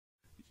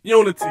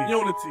Unity. That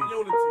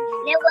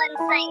wasn't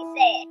Saint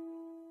said.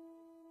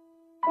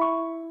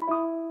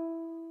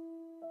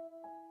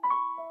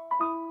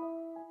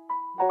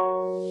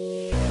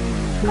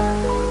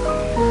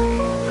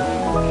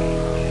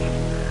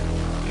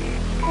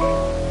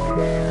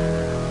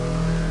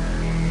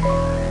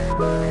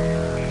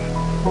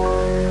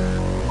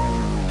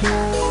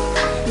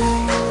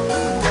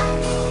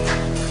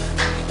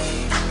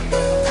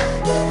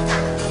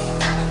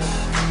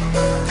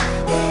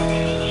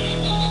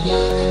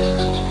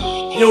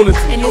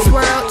 In this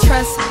world,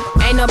 trust me,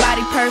 ain't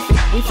nobody perfect.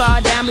 We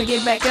fall down but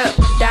get back up,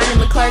 down in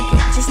McClurkin.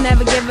 Just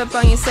never give up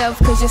on yourself,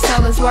 cause your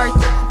soul is worth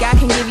it. God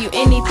can give you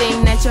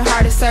anything that your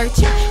heart is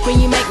searching.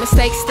 When you make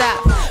mistakes, stop,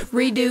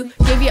 redo.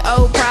 Give your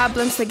old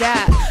problems to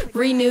God,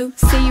 renew.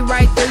 See you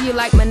right through you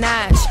like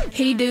Minaj.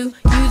 He do,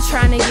 you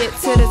trying to get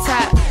to the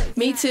top.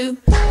 Me too,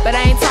 but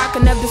I ain't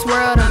talking of this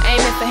world, I'm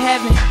aiming for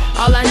heaven.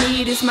 All I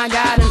need is my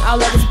God and all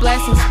of his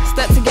blessings.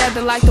 Stuck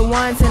together like the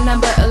ones in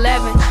number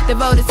 11.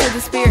 Devoted to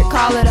the spirit,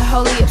 call it a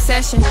holy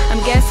obsession.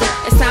 I'm guessing,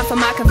 it's time for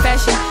my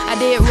confession. I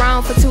did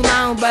wrong for too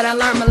long, but I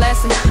learned my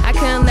lesson. I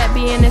couldn't let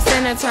being a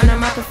sinner turn on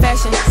my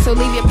profession. So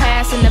leave your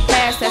past in the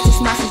past, that's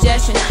just my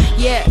suggestion.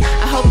 Yeah,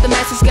 I hope the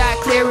message got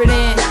clearer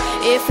then.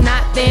 If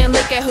not, then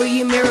look at who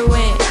you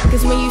mirroring.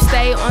 Cause when you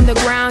stay on the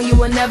ground, you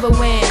will never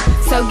win.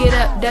 So get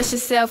up, dust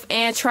yourself,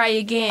 and try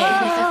again.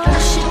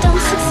 First you don't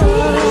succeed,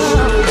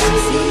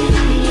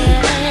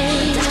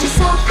 dust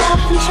yourself up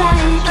and try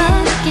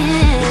again.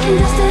 You can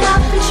dust it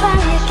off and try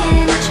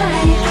again, try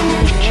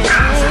again.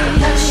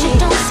 First you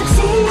don't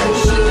succeed,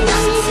 you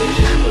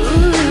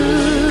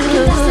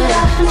can dust it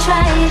off and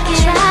try again,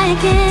 try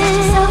again. Dust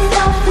yourself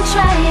off and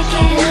try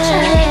again,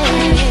 try again.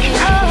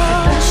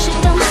 First you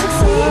don't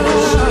succeed,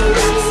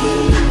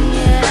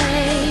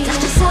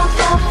 dust yourself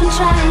off and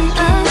try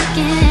again.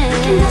 You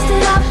can dust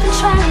it off and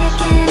try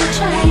again,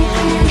 try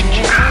again.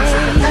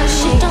 First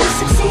you don't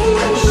succeed,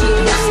 you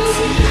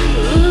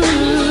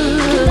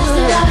can dust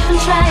it off and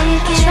try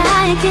again,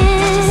 try again.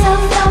 Dust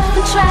yourself off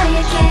and try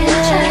again,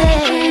 try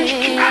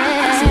again.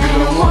 So you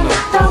don't wanna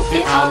throw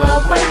it all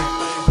away.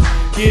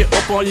 Get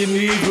up on your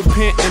knees,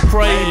 repent and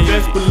pray.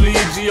 Best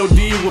believe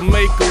G.O.D. will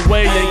make a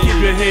way. And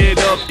keep your head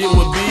up, it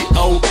will be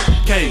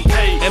okay.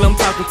 And I'm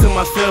talking to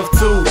myself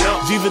too.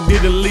 Jesus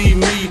didn't leave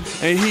me,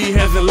 and he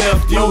hasn't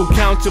left you.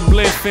 Count your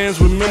blessings,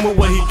 remember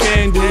what he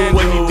can do and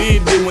what he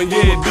did do. And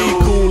yeah, be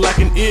cool like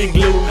an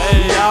igloo.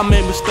 Y'all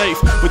make mistakes,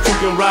 but you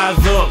can rise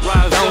up.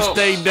 Don't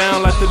stay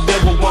down like the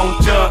devil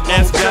wants ya.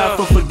 Ask God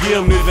for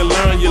forgiveness and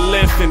learn your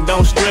lesson.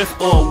 Don't stress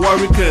or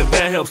worry, cause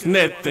that helps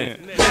nothing.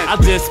 I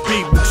just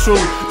speak the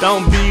truth.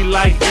 Don't be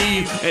like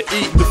Eve and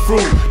eat the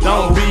fruit.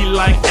 Don't be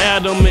like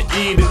Adam and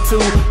eat it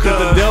too. Cause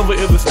the devil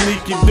is a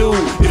sneaky dude.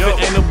 If it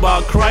ain't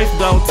about Christ,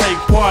 don't take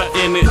part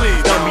in it.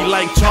 Don't be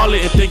like Charlie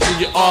and thinking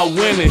you are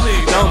winning.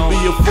 Don't be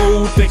a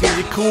fool thinking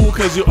you're cool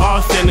cause you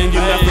are sinning.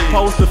 You're not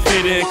supposed to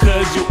fit in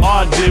cause you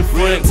are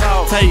different.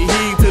 Take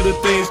heed to the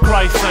things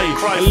Christ say,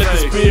 and let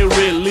the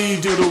Spirit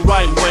lead you the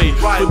right way.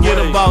 Forget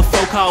about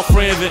so-called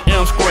friends and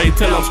M-Scray.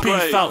 Tell them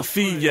peace out,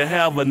 see ya,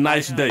 have a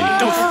nice day.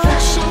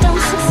 First you don't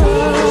succeed,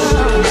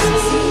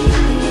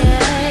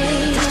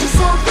 dust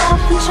yourself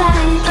off and try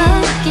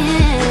again.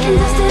 You can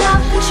dust it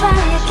off and try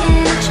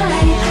again,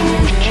 try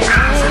again.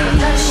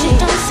 First you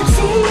don't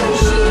succeed,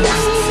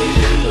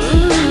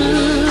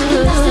 you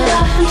can dust it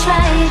off and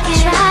try again,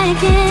 try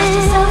again. Dust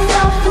yourself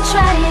off and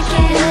try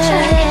again,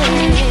 try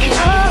again.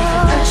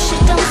 First you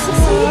don't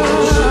succeed,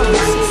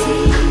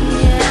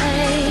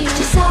 dust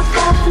yourself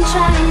off and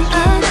try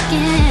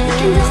again. You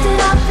can dust it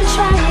off and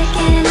try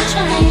again,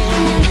 try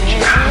again.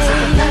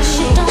 First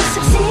you don't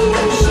succeed,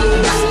 you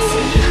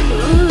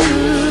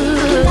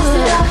can dust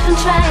it off and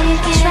try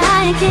again,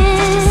 try again.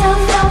 Dust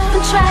yourself off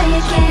and try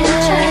again,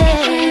 try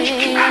again.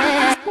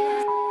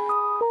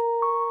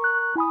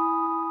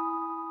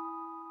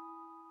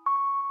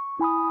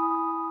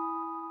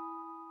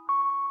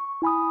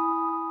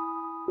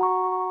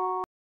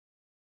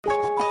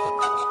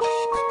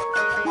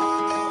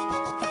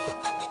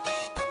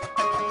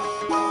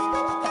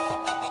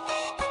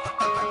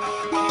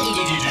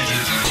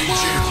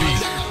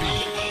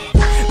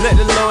 Let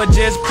the Lord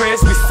just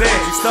press me set.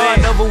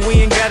 Start over,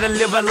 we ain't gotta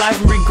live our life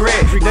in regret.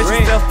 Dust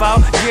yourself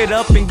out, get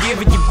up and give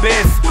it your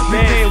best.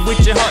 Repent with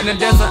your heart, now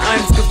that's an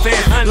honest confess.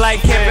 Like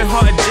Kevin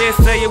Hart,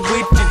 just say it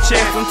with your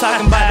chest. I'm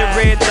talking about the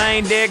red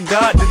thing that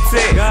God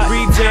detect.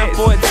 Read John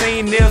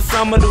 14, there's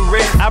some of the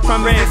rest. I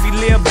promise if you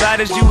live by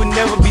this, you would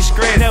never be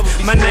stressed.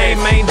 My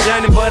name ain't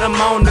Johnny, but I'm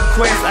on the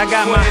quest. I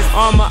got my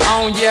armor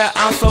on, yeah,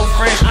 I'm so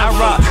French. I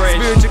rock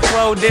spiritual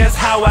clothes, that's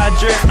how I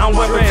dress. I'm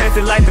well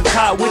protected like the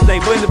cop with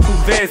a bulletproof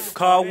vest.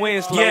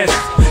 Yes,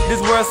 this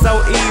world's so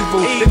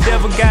evil. The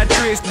devil got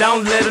tricks,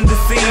 don't let him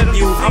deceive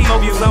you. I'm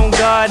focused on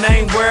God,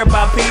 I ain't worried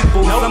about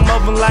people. Some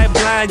of them like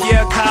blind,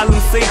 yeah, call them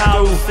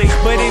see-through.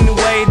 But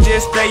anyway,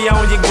 just stay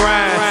on your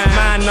grind.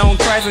 Mind Mind on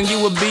Christ and you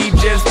will be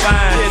just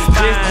fine.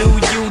 Just do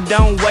you,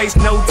 don't waste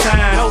no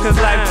time. Cause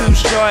life too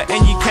short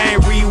and you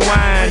can't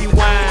rewind.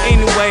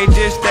 Anyway,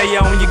 just stay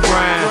on your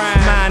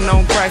grind. Mind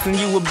on Christ and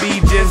you will be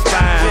just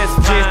fine. Just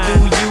do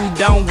you,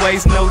 don't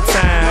waste no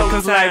time.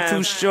 Cause life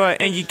too short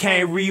and you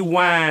can't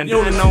rewind.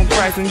 Mind on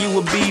Christ and you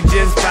will be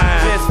just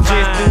fine. Just do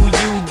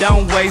you,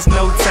 don't waste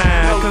no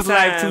time. Cause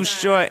life too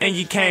short and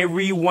you can't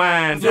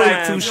rewind.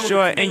 Life too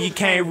short and you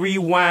can't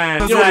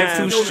rewind. Life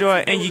too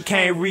short and you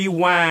can't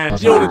rewind.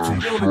 Yeah,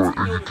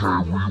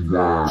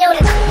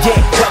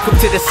 welcome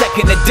to the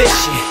second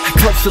edition.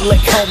 Closer look,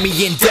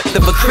 homie, in depth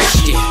of a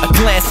Christian. A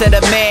glance at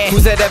a man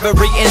who's at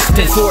every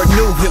instance, or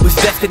knew it was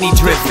destiny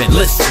driven.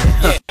 Listen,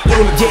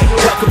 yeah,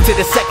 welcome to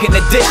the second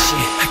edition.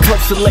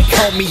 Closer look,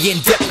 homie, in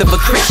depth of a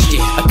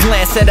Christian. A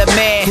glance at a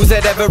man who's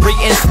at every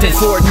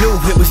instance, or knew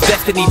it was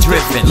destiny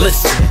driven.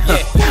 Listen,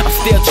 I'm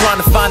still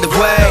trying to find a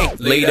way.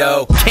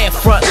 Lido, can't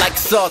front like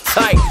it's all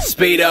tight.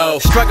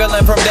 Speedo,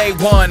 struggling from day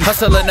one,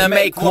 hustling to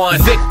make one.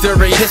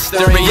 Victory,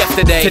 history,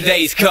 yesterday,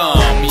 today's come.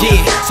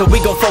 Yeah, so we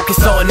gon' focus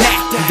on that.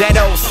 That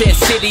old Sin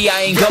City,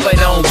 I ain't going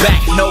on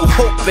back. No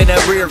hope in a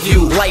rear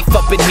view. Life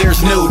up in here's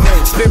new.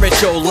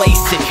 Spiritual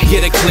LASIK,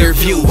 get a clear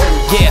view.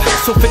 Yeah,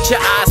 so put your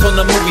eyes on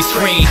the movie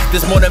screen.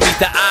 There's more to meet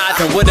the eyes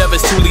than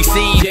whatever's truly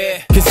seen.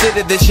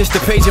 Consider this just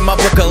a page in my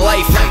book of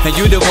life, and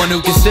you the one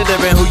who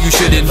considering who you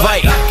should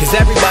invite. Cause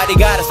everybody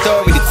got a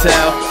story to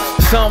tell.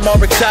 Some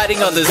more exciting,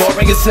 others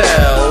boring as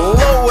hell.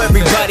 Hello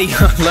everybody,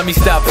 let me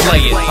stop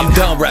playing. I'm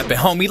done rapping,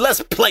 homie,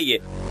 let's play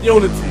it.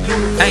 Unity.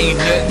 Ain't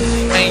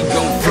nothing, ain't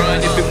gon'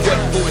 front. If it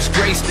wasn't for His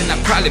grace, then I'd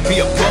probably be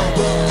a bum.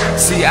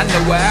 See, I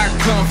know where I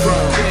come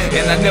from,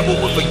 and I never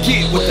will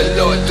forget what the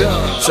Lord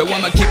done. So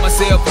I'ma keep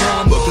myself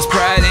humble, cause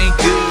pride ain't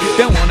good.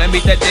 Don't wanna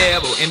meet that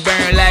devil and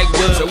burn like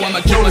wood. So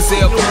I'ma keep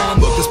myself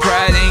humble, cause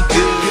pride ain't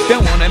good.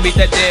 Don't wanna meet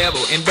that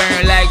devil and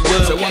burn like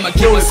wood. So I'ma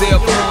keep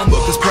myself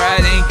humble, cause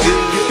pride ain't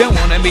good. Don't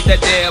wanna meet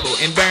that devil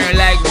and burn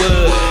like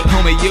wood.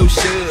 Homie, you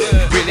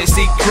should really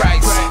seek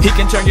Christ. He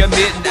can turn your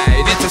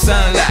midnight into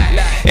sunlight.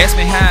 Ask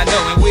me how I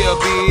know and we'll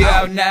be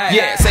all night.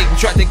 Yeah, Satan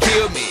tried to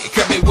kill me,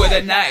 cut me with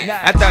a knife.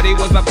 I thought he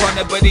was my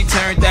partner, but he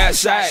turned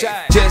outside.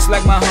 Just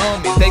like my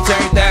homies, they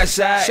turned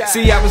outside.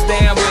 See, I was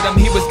down with him,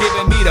 he was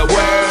giving me the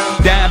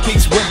world. Dime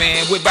piece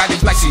women with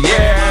bodies like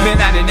Sierra.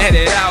 Man, I done had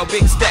it all,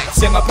 big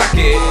stacks in my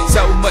pocket.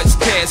 So much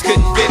cash,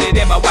 couldn't fit it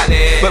in my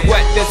wallet. But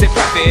what does it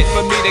profit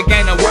for me to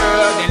gain the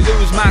world and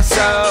lose my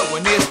soul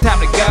when it's time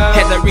to go?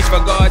 Had to reach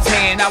for God's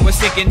hand, I was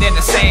sinking in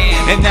the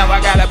sand. And now I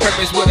got a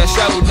purpose with a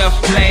show enough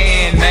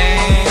plan,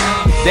 man.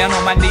 Down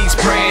on my knees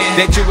praying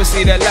that you will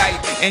see the light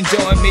and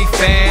join me,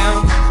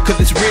 fam. Cause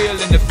it's real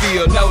in the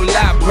field, no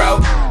lie, bro.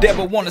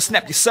 Devil wanna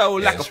snap your soul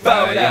like a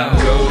photo. I'm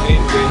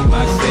rolling with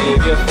my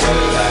Savior for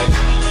life.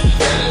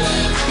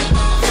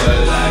 For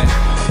life.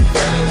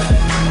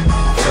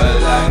 For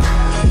life.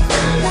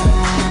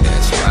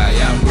 That's why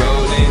I'm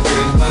rolling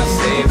with my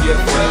Savior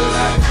for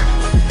life.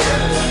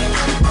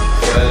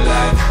 For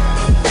life.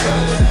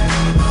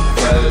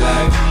 For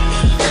life.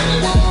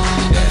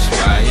 That's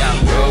why I'm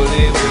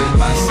rolling with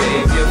my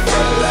Savior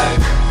for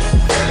life.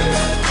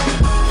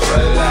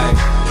 For life.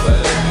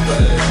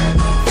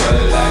 For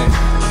life.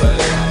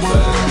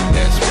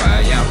 That's why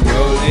I'm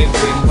rolling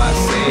with my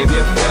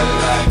Savior for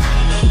life.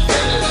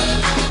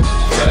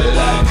 For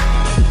life.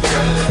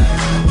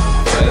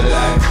 For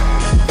life.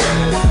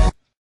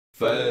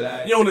 For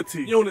life.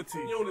 Unity. For life.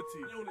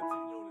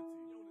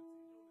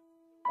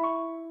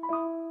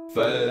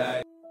 For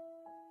life.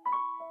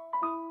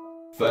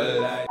 For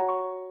life.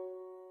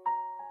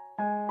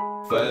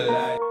 For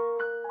life.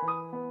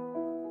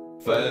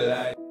 For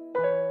life.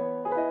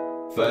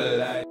 For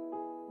life.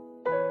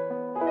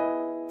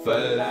 For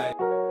life.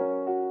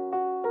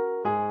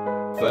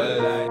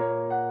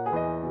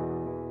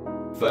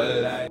 For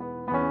life.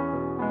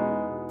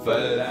 For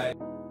life.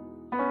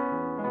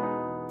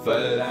 For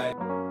life.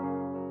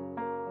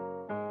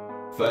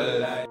 For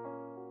life.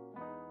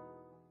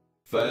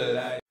 For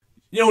life.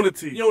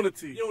 Unity.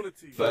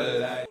 For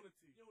life.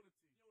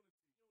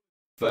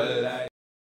 For life.